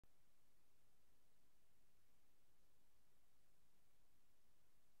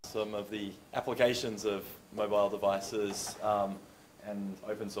some of the applications of mobile devices and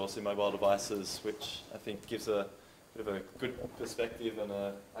open source in mobile devices, which I think gives a bit of a good perspective and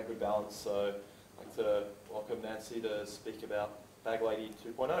a good balance. So I'd like to welcome Nancy to speak about Baglady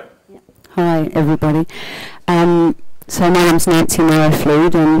 2.0. Yeah. Hi everybody. So my name's Nancy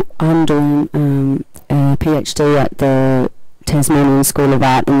Mauro-Flude and I'm doing a PhD at the Tasmanian School of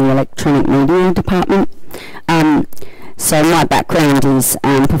Art in the Electronic Media Department. So my background is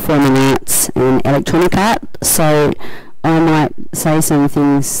performing arts and electronic art, so I might say some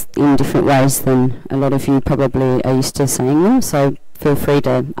things in different ways than a lot of you probably are used to saying them, so feel free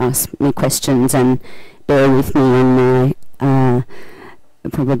to ask me questions and bear with me on my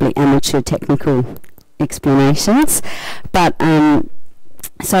probably amateur technical explanations. But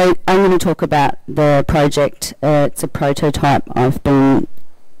so I'm going to talk about the project. It's a prototype I've been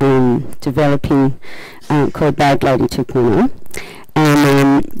developing called Baglady 2.0,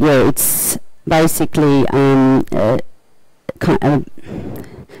 and yeah, it's basically a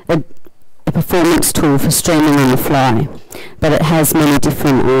performance tool for streaming on the fly, but it has many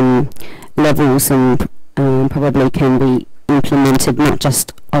different levels and probably can be implemented not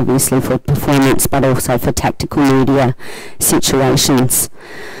just obviously for performance but also for tactical media situations.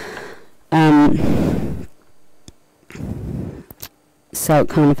 So it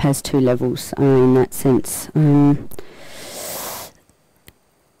kind of has two levels in that sense.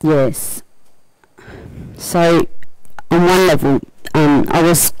 Yes. So on one level, I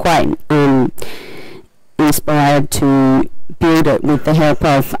was quite inspired to build it with the help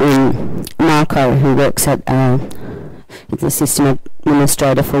of Marco, who works at the System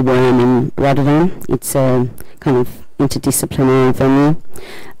Administrator for WORM in Rotterdam. It's a kind of interdisciplinary venue,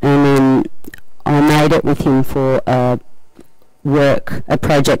 and I made it with him for a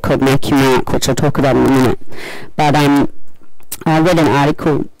project called Make You Mark, which I'll talk about in a minute. But I read an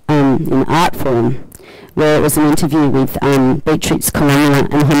article in Art Forum where it was an interview with Beatrix Colonna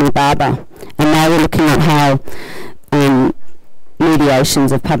and Henry Barber, and they were looking at how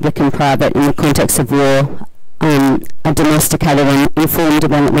mediations of public and private in the context of war are domesticated and inform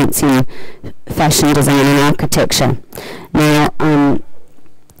developments in fashion design and architecture. Now,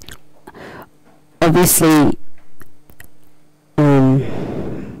 obviously, in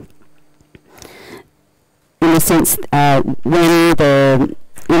a sense, when the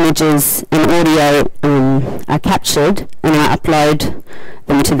images and audio are captured and I upload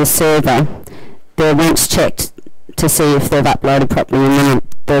them to the server, they're once checked to see if they've uploaded properly, and then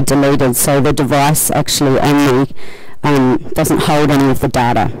they're deleted. So the device actually only doesn't hold any of the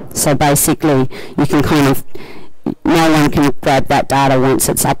data. So basically, you can kind of, no one can grab that data once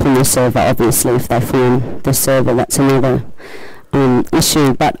it's up on the server. Obviously, if they find the server, that's another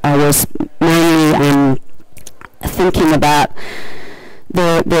issue. But I was mainly thinking about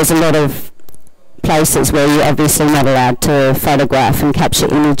there's a lot of places where you're obviously not allowed to photograph and capture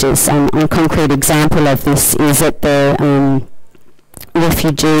images. A concrete example of this is at the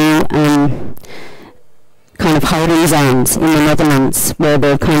refugee kind of holding zones in the Netherlands, where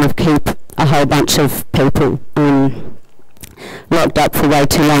they kind of keep a whole bunch of people locked up for way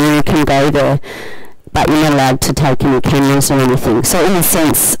too long, and you can go there, but you're not allowed to take any cameras or anything. So in a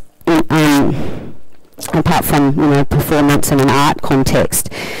sense, apart from performance in an art context,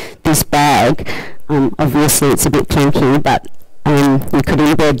 this bag, obviously it's a bit clunky, but you could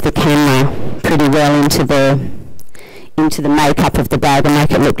embed the camera pretty well into the makeup of the bag and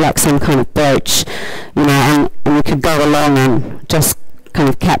make it look like some kind of brooch, and you could go along and just kind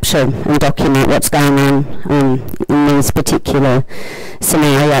of capture and document what's going on in these particular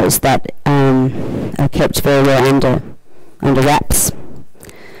scenarios that are kept very well under wraps.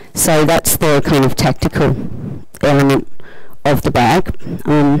 So that's the kind of tactical element of the bag.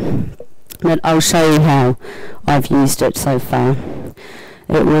 But I'll show you how I've used it so far.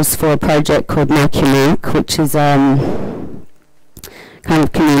 It was for a project called Make You Mark, which is kind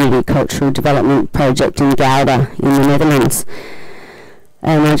of community cultural development project in Gouda in the Netherlands.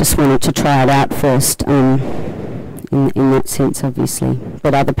 And I just wanted to try it out first in that sense, obviously.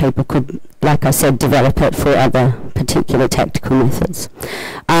 But other people could, like I said, develop it for other particular tactical methods.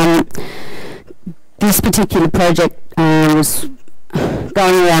 This particular project was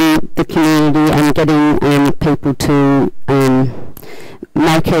going around the community and getting people to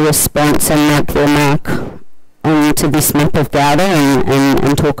make a response and make their mark onto this map of Gouda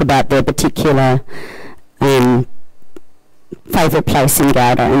and talk about their particular favourite place in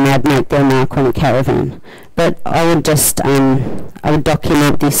Gouda, and they'd make their mark on a caravan. But I would just, I would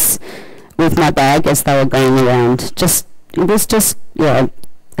document this with my bag as they were going around. It was just, yeah,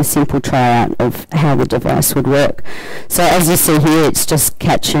 a simple tryout of how the device would work. So as you see here, it's just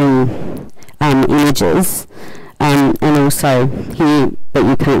capturing images, and also here, but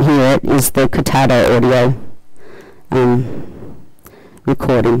you can't hear it, is the Cortado audio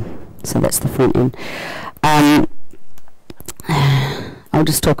recording. So that's the front end. I'll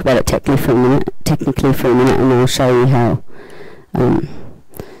just talk about it technically for a minute, and I'll show you how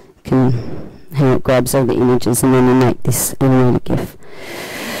it grabs all the images, and then we make this animated GIF.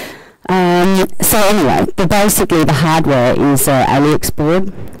 So anyway, basically the hardware is AliEx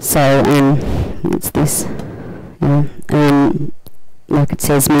board. So it's this. Like it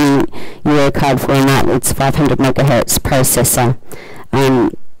says, mini Euro card format. It's 500 megahertz processor.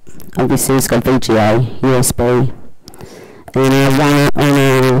 Obviously it's got VGA, USB, and I run it on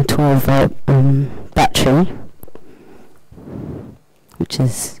a 12 volt battery, which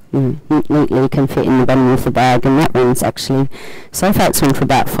is neatly can fit in the bottom of the bag, and that runs actually, so far it's run for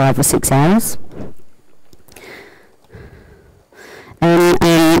about 5 or 6 hours.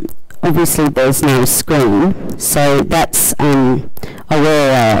 And obviously there's no screen, so that's, I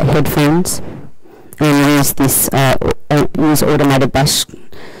wear headphones and use this, use automated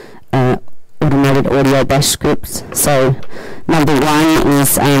audio bash scripts. So number one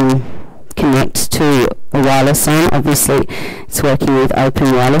is connect to a wireless line. Obviously it's working with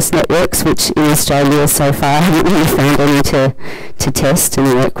open wireless networks, which in Australia so far I haven't really found any to test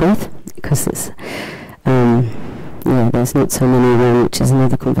and work with, because it's there's not so many around, which is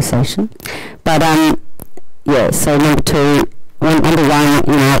another conversation. But yeah, so number one,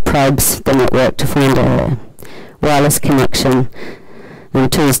 it probes the network to find a wireless connection. Number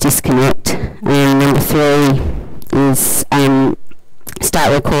two is disconnect, and number three is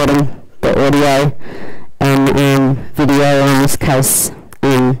start recording the audio and video, in this case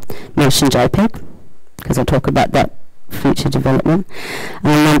motion JPEG, because I'll talk about that future development.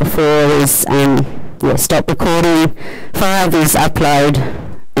 Number four is stop recording. 5 is upload,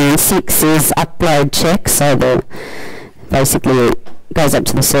 and 6 is upload check. So basically it goes up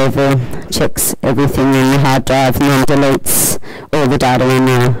to the server, checks everything on the hard drive, and then deletes all the data in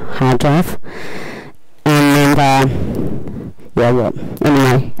the hard drive. And anyway,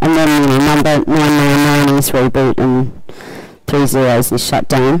 and then number 999 is reboot, and 30 is shut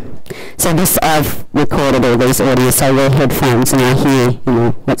down. So this, I've recorded all these audio, so I wear headphones and I hear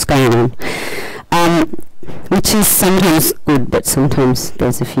what's going on, which is sometimes good, but sometimes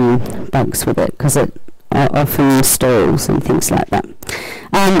there's a few bugs with it, because it often stalls and things like that.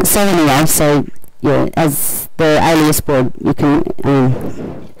 So anyway, as the Alias board, you can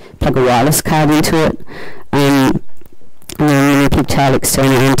plug a wireless card into it, and a pigtail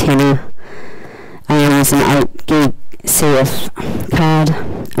external antenna. There's an 8 gig CF card,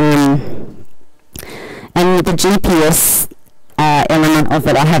 and the GPS element of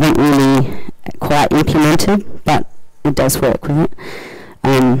it I haven't really quite implemented, but it does work with it.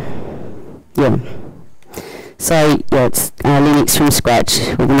 So it's Linux from scratch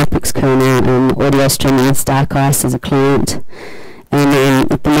with an Epix kernel and audio streaming and Dark Ice as a client.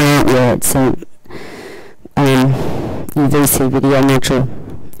 And at the moment, it's a UVC video module.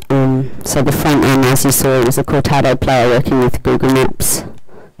 So the front end, as you saw, was a Cortado player working with Google Maps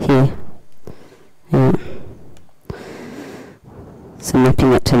here. So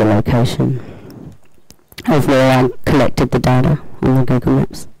mapping it to the location of where I collected the data on the Google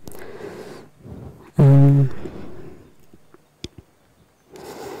Maps.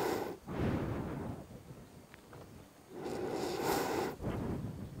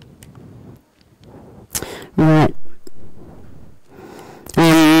 Right.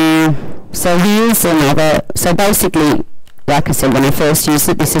 So here's another. So basically, like I said, when I first used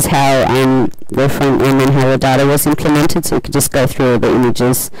it, this is how the front end and how the data was implemented. So you could just go through all the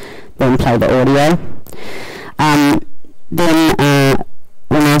images, then play the audio. Then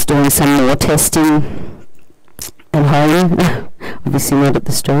when I was doing some more testing at home, obviously not at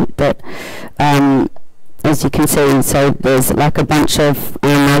the street, but as you can see, so there's like a bunch of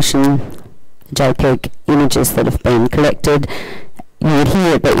motion JPEG images that have been collected. You would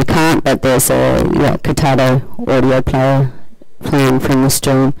hear it, but you can't, but there's a Cortado audio player playing from the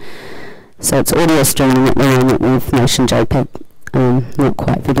stream. So it's audio streaming at the moment with motion JPEG, not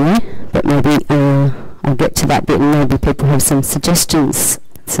quite video, but maybe I'll get to that bit, and maybe people have some suggestions,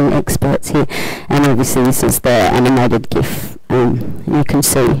 some experts here. And obviously this is the animated GIF you can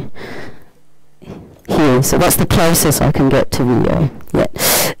see here. So that's the closest I can get to video yet.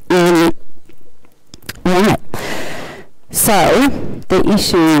 Right. So the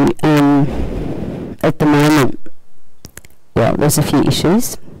issue at the moment, well, there's a few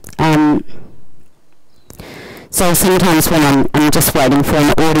issues. So So sometimes when I'm just waiting for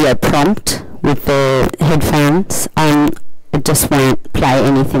an audio prompt with the headphones, it just won't play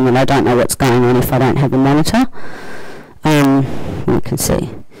anything, and I don't know what's going on if I don't have a monitor. You can see.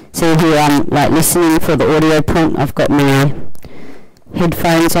 So here I'm like listening for the audio prompt. I've got my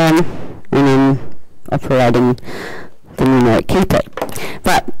headphones on, and I'm operating the remote keypad.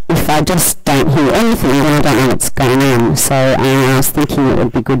 But if I just don't hear anything, then I don't know what's going on. So I was thinking it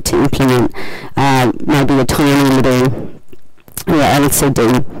would be good to implement maybe a tiny little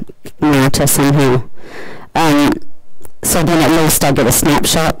LCD monitor somehow. So then at least I get a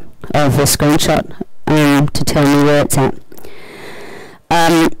snapshot of the screenshot to tell me where it's at.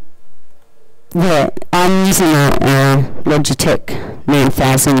 Yeah, I'm using a Logitech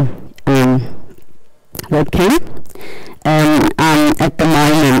 9000 webcam. And at the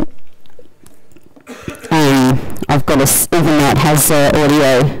moment, I've got even though it has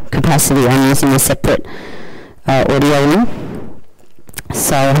audio capacity, I'm using a separate audio one,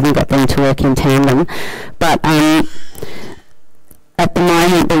 so I haven't got them to work in tandem. But at the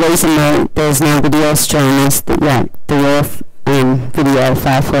moment, the reason there's no video stream is that the raw video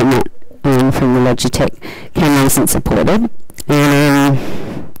file format from the Logitech camera isn't supported, and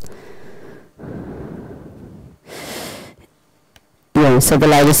yeah, so the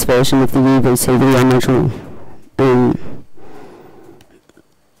latest version of the UVC video module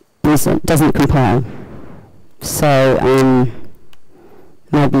doesn't compile. So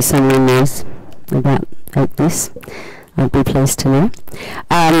maybe someone knows about this. I'd be pleased to know.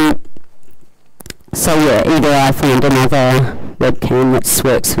 So yeah, either I find another webcam that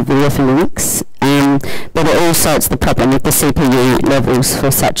works for video for Linux, but it's the problem with the CPU levels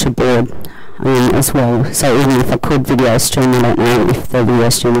for such a board as well. So even if I could video stream, I don't know if the video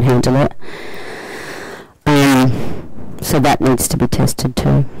stream would handle it. So that needs to be tested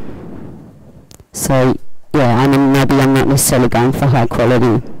too. So yeah, maybe I'm not necessarily going for high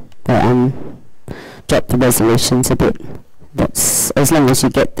quality, but drop the resolutions a bit. That's as long as you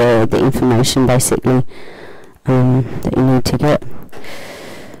get the information basically that you need to get.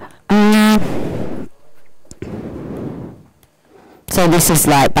 So this is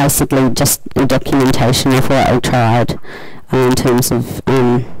like basically just a documentation of what I tried in terms of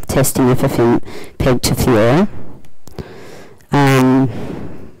testing if a thing pegged to Fiora.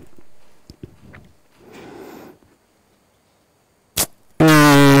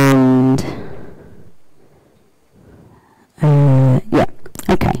 Yeah,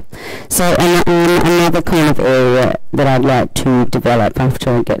 okay. So another kind of area that I'd like to develop after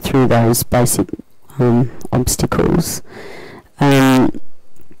I get through those basic obstacles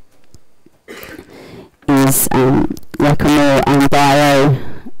is like a more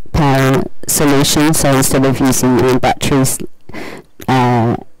bio-power solution. So instead of using batteries,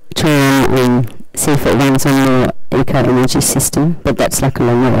 try and see if it runs on the eco-energy system. But that's like a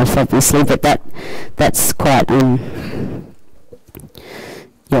long way off, obviously. But that's quite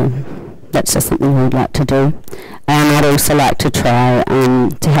yeah, that's just something I'd like to do. And I'd also like to try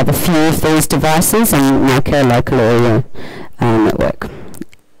to have a few of these devices and make a local area network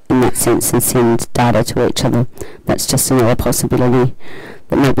in that sense and send data to each other. That's just another possibility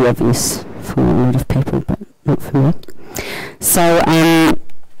that may be obvious for a lot of people, but not for me. So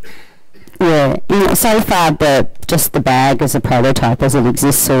yeah, so far just the bag as a prototype as it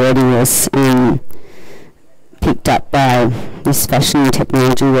exists already was picked up by this Fashion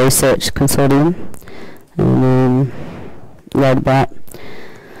Technology Research Consortium and wrote about.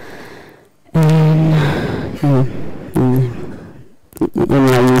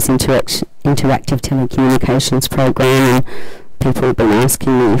 NYU's interactive telecommunications program, and people have been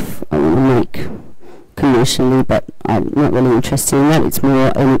asking me if I want to make commercially, but I'm not really interested in that. It's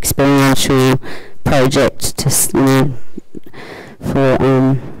more an experiential project, just for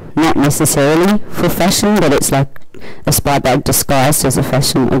not necessarily for fashion, but it's like a spy bag disguised as a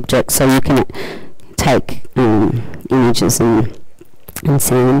fashion object, so you can take images and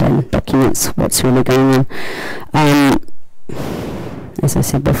sound and documents what's really going on. As I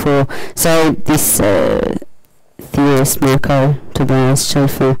said before, so this theorist Marco Tobias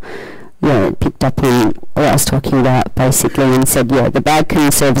Schäfer picked up on what I was talking about basically and said, the bag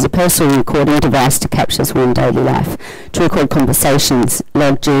can serve as a personal recording device to capture one's daily life, to record conversations,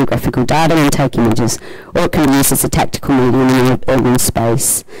 log geographical data and take images, or it can be used as a tactical medium in an urban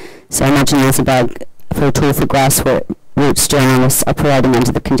space. So imagine there's a bag for a tool for grassroots journalists operating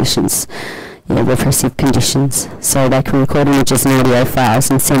under the conditions, repressive conditions. So they can record images and audio files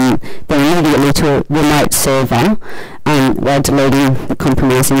and send them immediately to a remote server while deleting the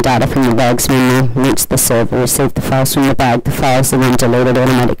compromising data from the bags. When they reach the server, receive the files from the bag, the files are then deleted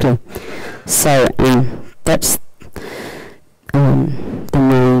automatically. So that's the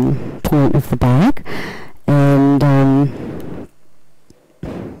main point of the bag, and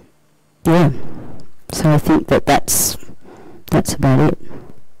yeah, so I think that's about it.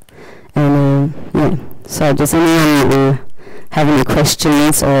 And yeah, so does anyone have any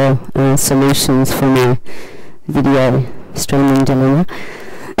questions or solutions for my video streaming dilemma?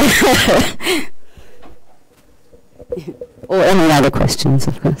 Or any other questions,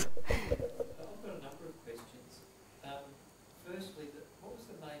 of course. I've got a number of questions. Firstly, what was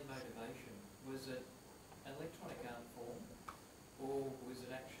the main motivation? Was it an electronic art form, or was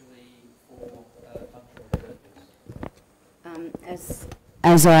it actually for a functional purpose?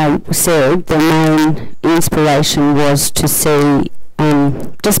 As I said, the main inspiration was to see,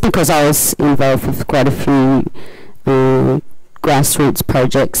 just because I was involved with quite a few grassroots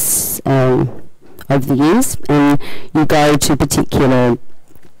projects over the years, and you go to particular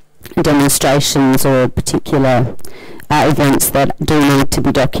demonstrations or particular events that do need to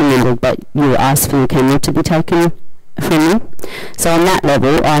be documented, but you ask for your camera to be taken from you. So on that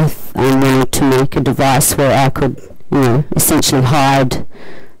level, I wanted to make a device where I could, essentially hide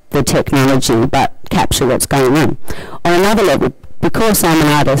the technology but capture what's going on. On another level, because I'm an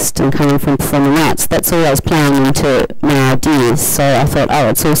artist and coming from performing arts, that's always playing into my ideas. So I thought,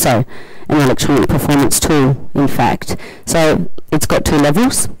 it's also an electronic performance tool, in fact. So it's got two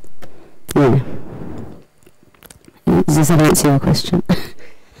levels. Yeah. Does that answer your question? The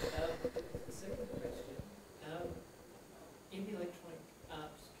second question, in the electronic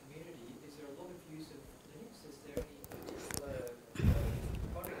arts community, is there a lot of use of Linux? Is there any particular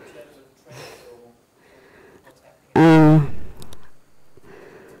product in terms of trends or what's happening?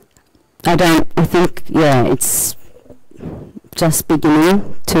 I think, it's just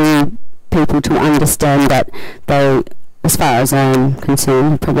beginning to people to understand that they, as far as I'm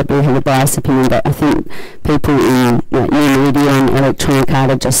concerned, probably have a biased opinion, but I think people in new media and electronic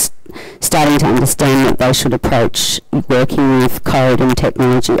art are just starting to understand that they should approach working with code and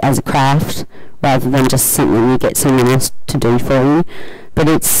technology as a craft rather than just something you get someone else to do for you. But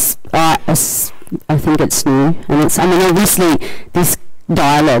I think it's new, and obviously this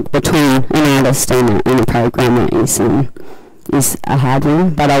dialogue between an artist and a programmer is a hard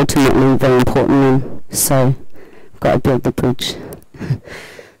one, but ultimately very important one. So I've got to build the bridge. There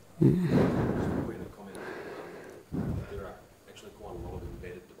are actually quite a lot of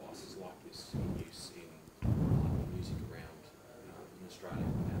embedded devices like this in use in music around in Australia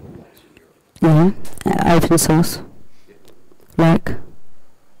and also Europe. Yeah, open source. Like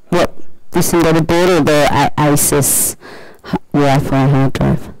what? This embedded board or the ASUS Wi-Fi hard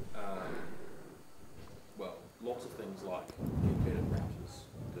drive? Well, lots of things like embedded routers,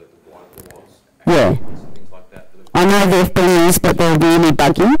 the white walls, Yeah. things like that. I know they've been used, but they're really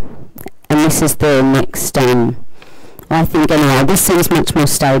buggy. And this is the next, I think anyway, this seems much more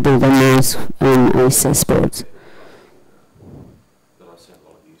stable than those ASUS boards. That I've seen a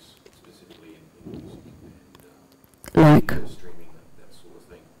lot of use, specifically in music and Like? video streaming, that sort of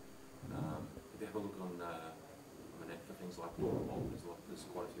thing. If you have a look on the net for things like there's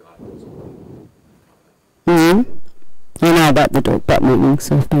quite a few articles on that. I know about the dot meetings,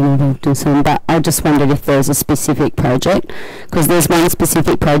 so I've been involved in some, but I just wondered if there's a specific project, because there's one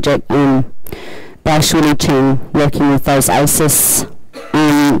specific project by Shuli Cheng working with those ASUS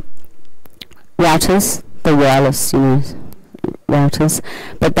routers, the wireless, routers,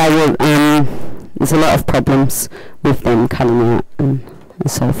 but they were, there's a lot of problems with them cutting out and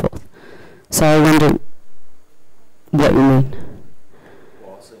so forth. So I wonder what you mean.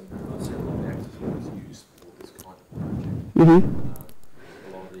 Well, I've seen a lot of access points used for this kind of project. Mm-hmm.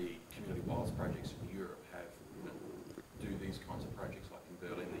 A lot of the community wireless projects in Europe do these kinds of projects. Like in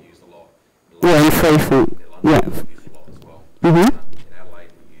Berlin, they use a lot. Yeah, in Freeform. They Yeah. use a lot as well. Mm-hmm. In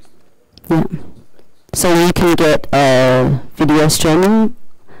Adelaide, we use Yeah. these sorts of things. So you can get video streaming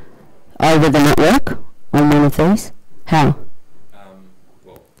over the network on one of these? How?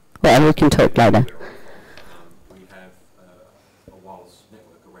 Well, we can talk later. We have a wireless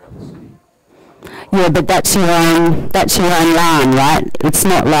network around the city. Yeah, but that's your own LAN, right? It's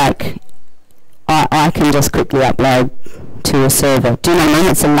not like I can just quickly upload to a server. Do you know what I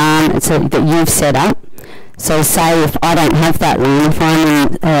mean? It's a LAN that you've set up. So say if I don't have that LAN, if I'm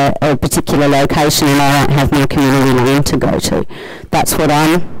in a particular location and I don't have my community LAN to go to, that's what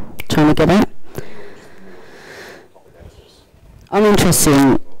I'm trying to get at. I'm interested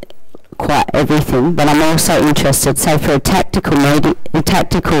in quite everything, but I'm also interested, say for a tactical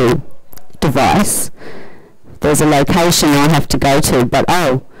device, there's a location I have to go to, but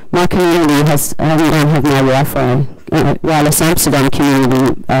my community don't have no Wi-Fi Wireless Amsterdam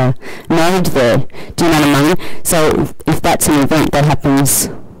community node there. Do you know what I mean? So if that's an event that happens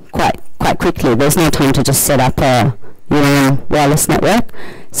quite quickly, there's no time to just set up a your own wireless network.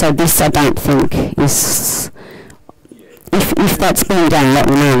 So this I don't think is. If that's been done, let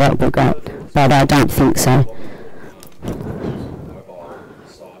me know. That would be great. But I don't think so. Mobile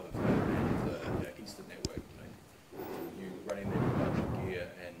side of the instant network, you running there with a bunch of gear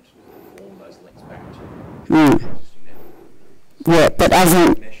and all those links back to the existing network. Yeah, but as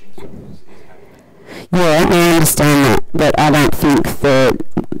in, Meshing is happening. yeah, I understand that, but I don't think that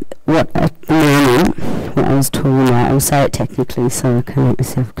what at the moment, what I was talking about, I'll say it technically so I can make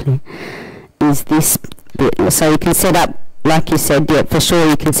myself clear, is this bit. So you can set up, like you said, yeah, for sure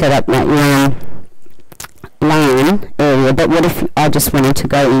you can set up like your own LAN area, but what if I just wanted to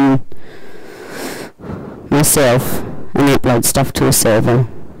go in myself and upload stuff to a server?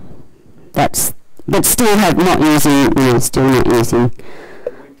 That's, but still have not using, still not using.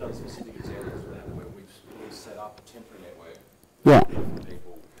 We've done specific examples of that where we've set up a temporary network. Yeah. For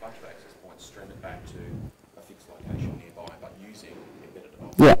people, a bunch of access points, stream it back to a fixed location nearby, but using embedded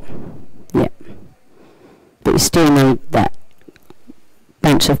devices. Yeah, yeah. But you still need that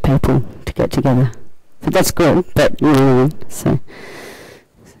bunch of people to get together. But that's good, but you know what I mean, so,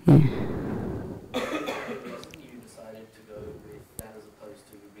 yeah. The reason you decided to go with that as opposed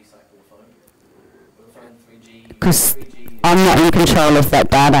to recycle a phone? With a phone 3G, Because 3G I'm not in control of that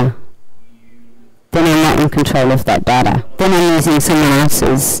data. Then I'm not in control of that data. Then I'm using someone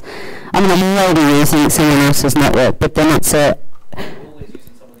else's, I'm already using someone else's network, but then it's a, you're always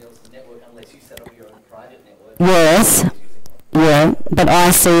using someone else's network unless you set up your own private network. yes, yeah, but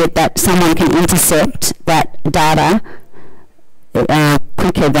I see it that someone can intercept that data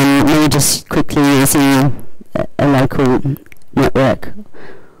quicker than me just quickly using a local network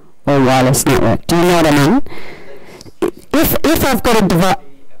or wireless network. Do you know what I mean? If I've got a device,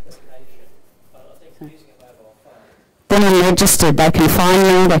 But I think using a mobile phone, then I'm registered. They can find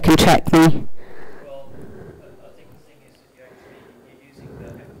me. They can track me. Well, I think the thing is that you're using the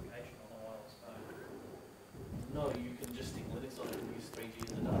application on a wireless phone. no, you can just stick Linux on it and use 3G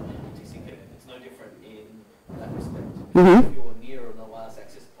as a data TCP. It's no different in that respect. Mhm. If you're near a wireless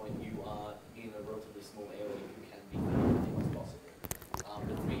access point, you are in a relatively small area, you can be found as possible.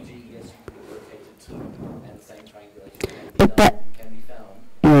 The 3G, yes, you can be located to, and the same triangulation can be But done, you can be found.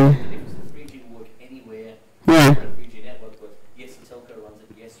 Yeah, And if it's the 3G to work anywhere, yeah, the 3G network works. Yes, the telco runs it.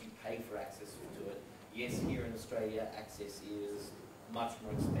 Yes, you pay for access to it. Yes, here in Australia, access is much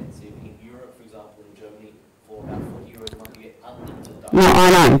more expensive. In Europe, for example, in Germany, for about €40 a month, you get unlimited data. no, I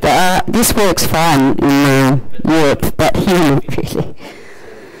know. But this works fine in Europe, but here not really. Do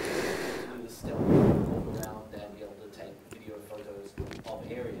the step walk around and be able to take video photos of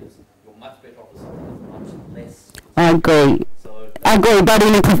areas. You're much better off with something that's much less. I agree. So I agree, but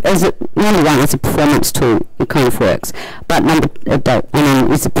number one, as a performance tool, it kind of works. But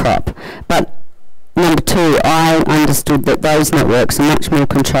it's a prop. But number two, I understood that those networks are much more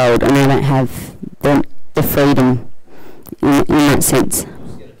controlled, and I don't have the freedom in that sense.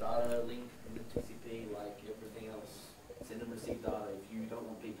 just get a data link in the TCP like everything else. Send and receive data. If you don't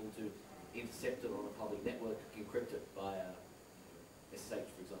want people to intercept it on a public network, encrypt it via SSH,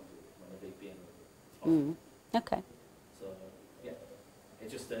 for example, on a VPN. It's possible. Okay. So, yeah.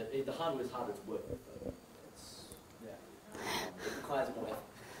 It's just that the hardware is harder to work with. It requires more effort.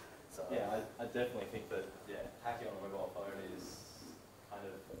 So, Yeah, I definitely think that hacking on a mobile phone is kind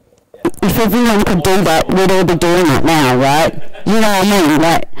of If everyone could do that, we'd all be doing it now, right? You know what I mean?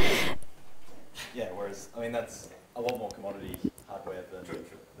 Like, whereas I mean that's a lot more commodity hardware than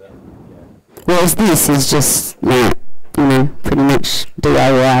whereas this is just, pretty much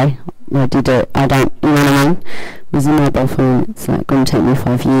DIY. I did it. I don't, you know what I mean? With a mobile phone, it's like going to take me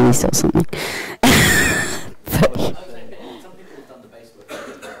 5 years or something. But, I would say some people have done the base work.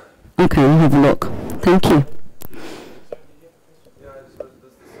 okay, I'll have a look. Thank you. Yeah, does the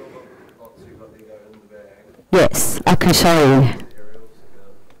silver box you've got there go in the bag? Yes, I can show you. Aerials?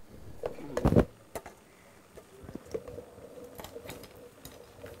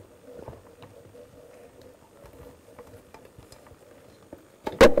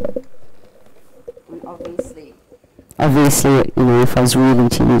 Obviously, if I was really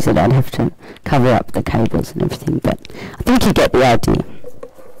to use it, I'd have to cover up the cables and everything, but I think you get the idea.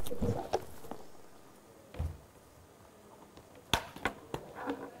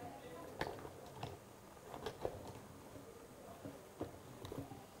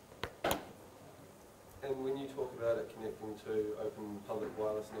 And when you talk about it connecting to open public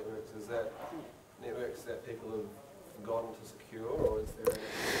wireless networks, is that networks that people have forgotten to secure, or is there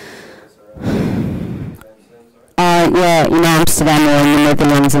anything else around? yeah, in Amsterdam or in the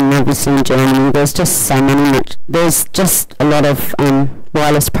Netherlands and obviously in Germany, there's just so many there's just a lot of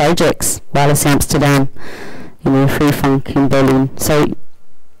wireless projects, Wireless Amsterdam, Free Funk in Berlin. So,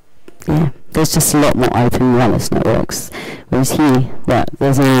 yeah, there's just a lot more open wireless networks. Whereas here, well,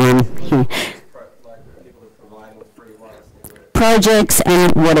 there's only one here. Projects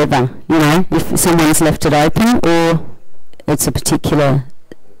and whatever, if someone's left it open or it's a particular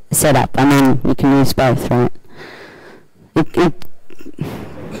setup. I mean, you can use both, right? It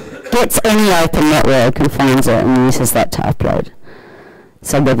gets any open network and finds it and uses that to upload.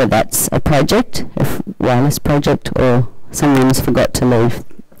 So whether that's a project, a wireless project, or someone's forgot to leave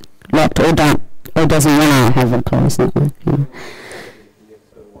locked or doesn't want to have a closed network.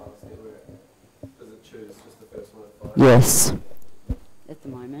 Yes. At the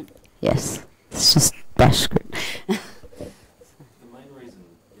moment, yes. It's just bash script. The main reason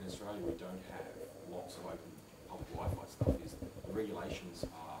in Australia we don't have lots of open public Wi-Fi stuff is the regulations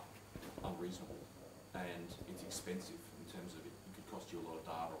are unreasonable and it's expensive in terms of it could cost you a lot of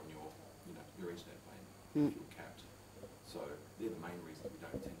data on your internet plan if you're capped. So they're the main reason we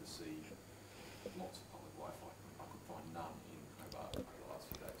don't tend to see lots of public Wi-Fi. I could find none in Hobart over the last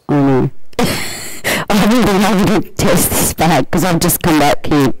few days. I know. I haven't been able to test this back because I've just come back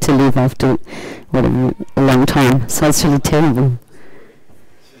here to live after a long time, so it's really terrible.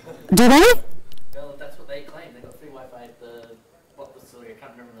 Do they? Well, that's what they claim. They've got free Wi-Fi at what facility? I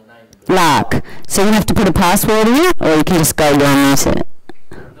can't remember the name. Lark. So you have to put a password in it, or you can just go there and use it?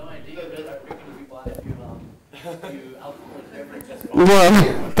 No idea, but I reckon if you buy a few alcoholic beverages.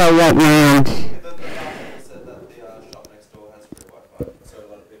 Yeah, they won't mind. The article said that the shop next door has free Wi-Fi, so a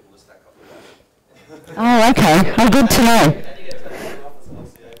lot of people just stack up the Wi-Fi. Oh, okay. Oh, good to know.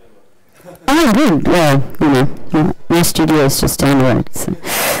 Oh, good. Well, my studio is just down the road. So. Yeah,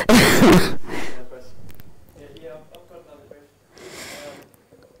 I've got another question.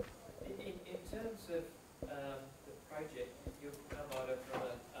 In terms of the project, you've come out from an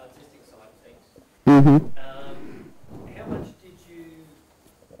artistic side of things. Mm-hmm. How much did you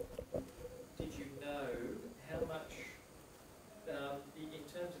know? How much, in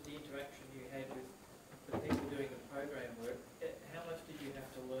terms of the interaction you had with the people doing the program work, how much did you have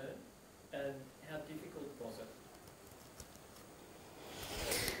to learn, and how difficult was it?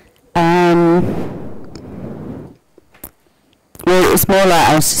 Well, it was more like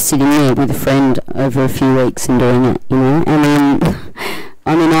I was just sitting there with a friend over a few weeks and doing it, and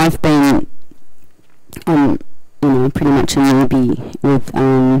I mean, I've been, pretty much a newbie with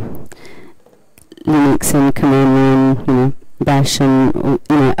Linux and command line, bash and,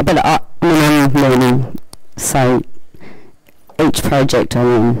 but I'm learning, so each project I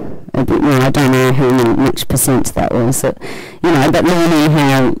run a bit more. I don't know how much percent that was, but learning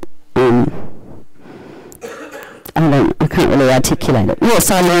how, I can't really articulate it.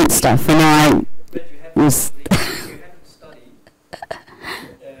 Yes, I learnt stuff, and I was... You haven't studied,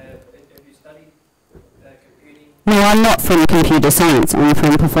 have you studied computing? No, I'm not from computer science, I'm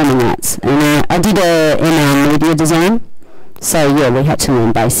from performing arts, and I did a ML media design, so yeah, we had to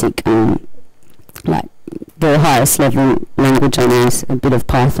learn basic, like the highest level language I know is a bit of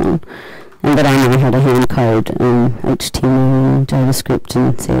Python, and but I know how to hand code HTML and JavaScript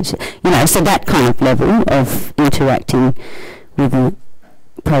and CSS, so that kind of level of interacting with the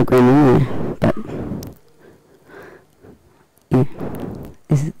programming, but yeah,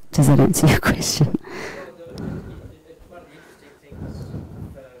 does that answer your question? One of the interesting things from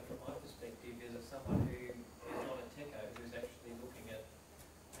my perspective is as someone who is not a techo, who's actually looking at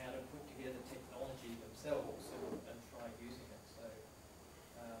how to put together technology themselves and try using it. So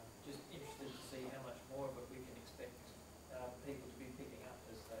just interested to see how much more of it we can expect people to be picking up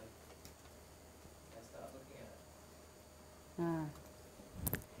as they start looking at it.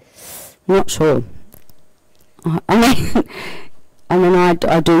 I'm not sure.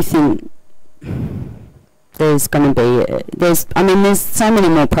 I do think there's going to be, there's so many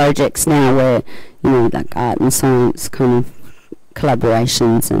more projects now where, like art and science kind of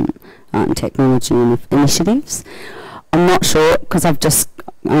collaborations and art and technology initiatives. I'm not sure, because I've just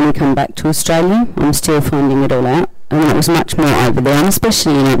only come back to Australia. I'm still finding it all out. It was much more over there, and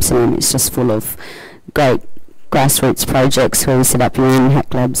especially in Amsterdam, it's just full of great grassroots projects where we set up your own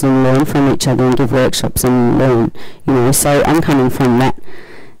hack labs and learn from each other and give workshops and learn, so I'm coming from that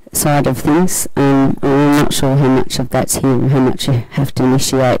side of things. I'm not sure how much of that's here and how much you have to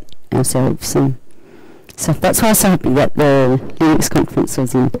initiate ourselves, and so that's why I'm so happy that the Linux conference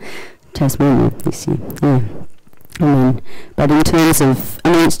was in Tasmania this year. But in terms of,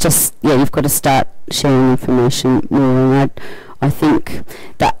 it's just, you've got to start sharing information more, and I think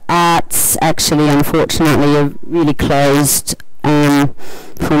the arts actually, unfortunately, are really closed,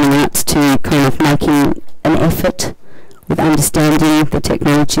 performing arts, to kind of making an effort with understanding the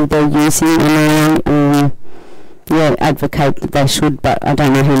technology they're using, and I advocate that they should, but I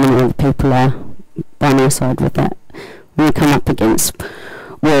don't know how many other people are by my side with that. When you come up against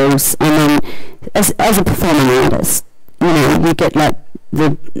walls, I mean, as a performing artist, you know, you get like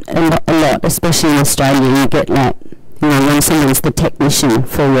a lot, especially in Australia, you get like, you know, when someone's the technician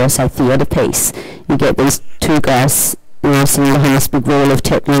for your, say, theatre piece, you get these two guys, you know, sitting behind this big wall of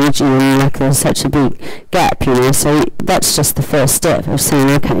technology, and like there's such a big gap, you know, so that's just the first step of saying,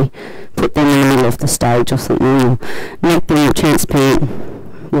 okay, put them in the middle of the stage or something, or make them a transparent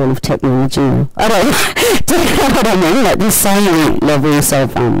wall of technology. I don't know what I mean, like there's so many levels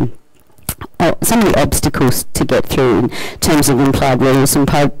of, so many obstacles to get through in terms of implied rules and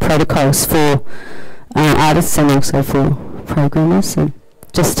protocols for artists and also for programmers, and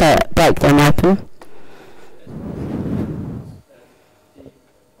just to break them open.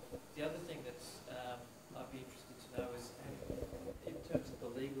 The other thing that's I'd be interested to know is in terms of the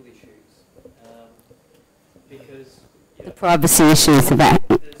legal issues, because The privacy issues of that.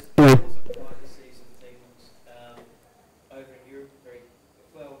 there's Yeah. laws of privacy and things over in Europe very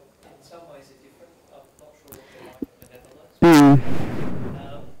well. In some ways they're different. I'm not sure what they're like in the Netherlands.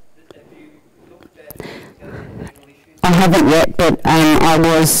 Have you looked at legal issues? I haven't yet, but I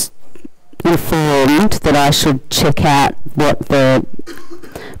was informed that I should check out what the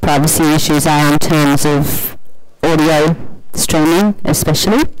privacy issues are in terms of audio streaming,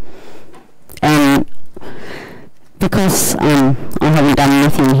 especially. Because I haven't done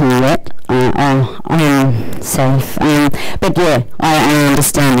anything here yet, I'm safe. But yeah, I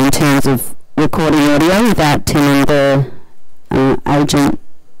understand in terms of recording audio without telling the agent,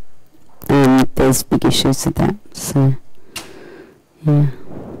 there's big issues with that. So yeah,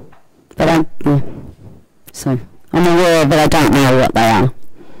 but so I'm aware, but I don't know what they are.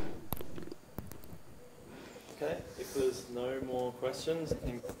 Okay, if there's no more questions, I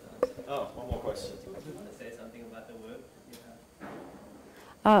think. Oh, one more question. Do you want to say something about the work you have?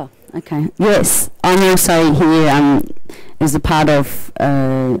 Oh, okay. Yes, I'm also here as a part of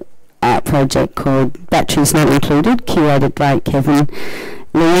an art project called Batteries Not Included, curated by Kevin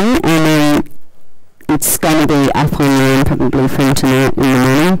Lee, and it's going to be up online probably from tonight in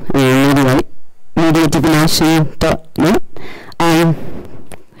the morning, mediadivination.net. I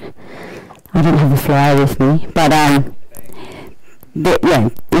don't have a flyer with me, but yeah,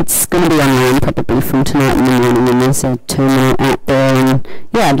 it's going to be online probably from tonight in the morning, and there's a terminal out there, and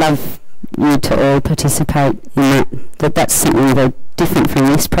yeah, I'd love you to all participate in that. That's something very different from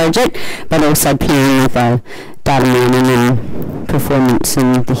this project, but also playing with data mining and performance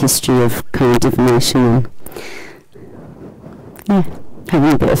and the history of kind of divination, and yeah,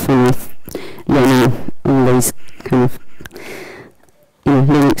 having a bit of fun with learning all these kind of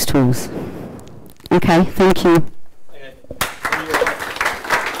Linux tools. Okay, thank you.